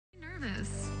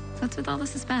this? What's with all the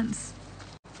suspense?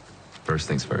 First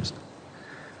things first.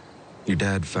 Your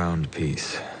dad found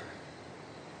peace.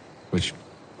 Which,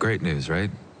 great news, right?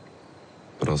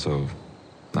 But also,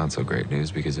 not so great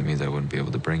news because it means I wouldn't be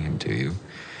able to bring him to you.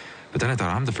 But then I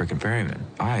thought, I'm the frickin' ferryman.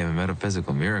 I am a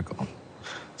metaphysical miracle.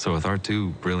 So with our two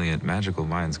brilliant magical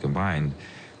minds combined,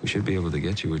 we should be able to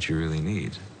get you what you really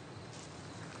need.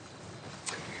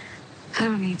 I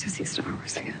don't need to see Star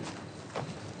Wars again.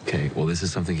 Okay, well, this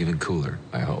is something even cooler,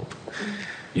 I hope.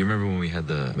 You remember when we had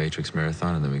the Matrix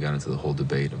marathon and then we got into the whole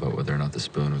debate about whether or not the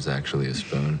spoon was actually a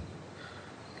spoon?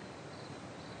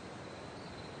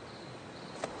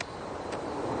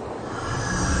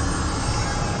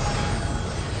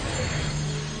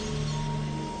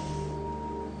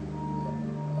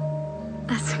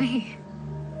 That's me.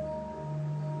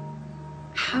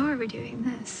 How are we doing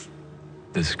this?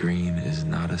 The screen is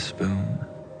not a spoon.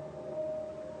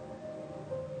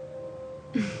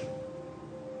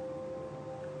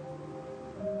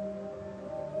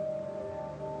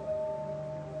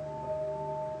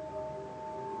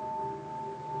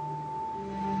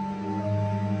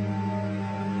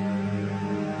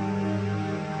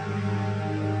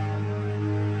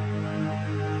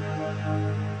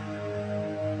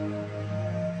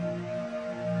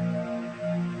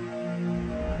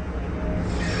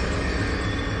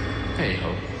 Hey,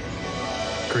 ho.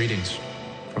 Greetings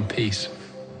from peace.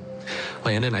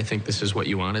 Landon, I think this is what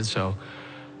you wanted, so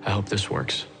I hope this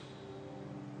works.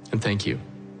 And thank you.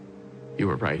 You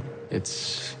were right.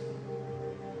 It's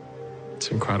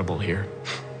incredible here.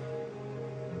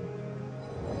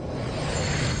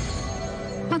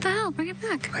 What the hell? Bring it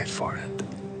back. Wait for it.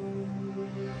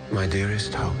 My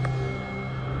dearest hope.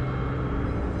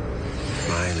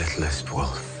 My littlest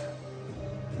wolf.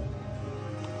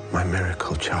 My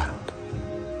miracle child.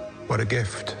 What a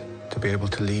gift to be able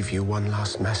to leave you one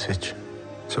last message.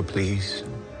 So please,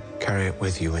 carry it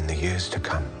with you in the years to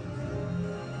come.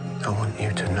 I want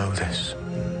you to know this.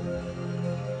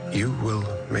 You will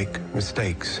make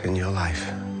mistakes in your life.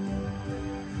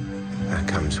 That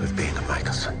comes with being a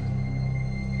Mikaelson.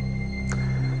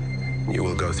 You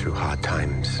will go through hard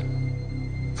times,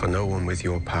 for no one with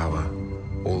your power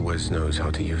always knows how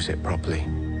to use it properly.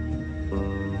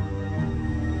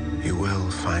 You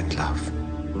will find love.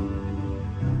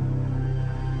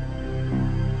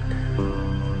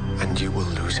 And you will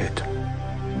lose it.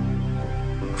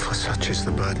 For such is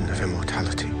the burden of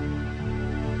immortality.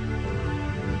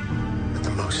 But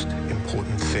the most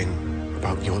important thing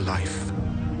about your life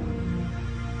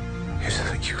is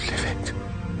that you live it.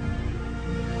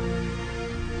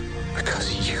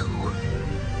 Because you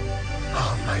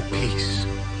are my peace.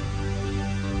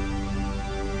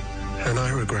 And I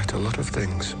regret a lot of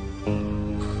things.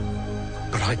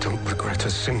 But I don't regret a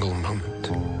single moment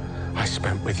I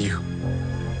spent with you.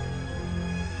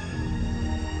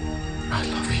 I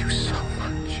love you so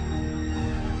much.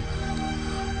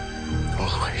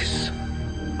 Always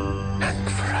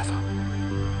and forever.